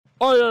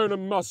I own a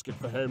musket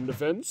for home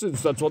defense,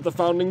 since that's what the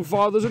Founding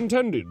Fathers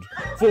intended.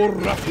 4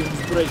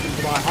 ruffians break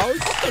into my house,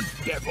 the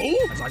devil!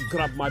 As I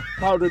grab my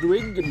powdered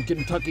wig and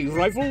Kentucky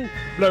rifle,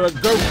 blow a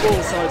golf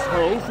ball-sized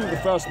hole through the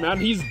first man,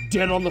 he's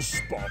dead on the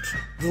spot.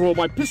 Draw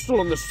my pistol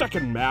on the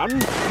second man,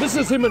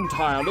 misses him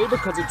entirely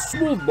because it's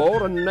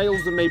smoothbore and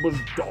nails the neighbor's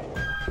dog.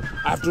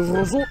 I have to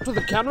resort to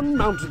the cannon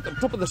mounted at the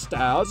top of the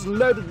stairs,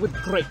 loaded with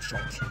grape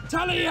shot.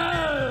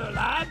 Tally-ho,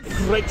 lad!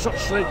 Grape shot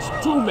shreds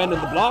 2 men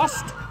in the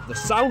blast. The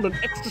sound and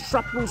extra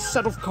shrapnel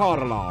set off car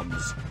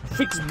alarms.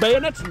 Fix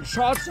bayonet and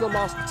charge the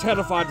last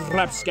terrified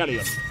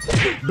rapscallion.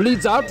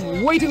 Bleeds out,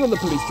 waiting on the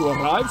police to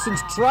arrive,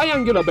 since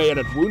triangular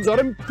bayonet wounds are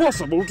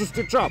impossible to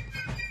stitch up.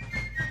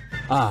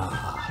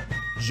 Ah,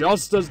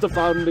 just as the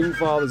Founding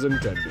Fathers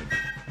intended.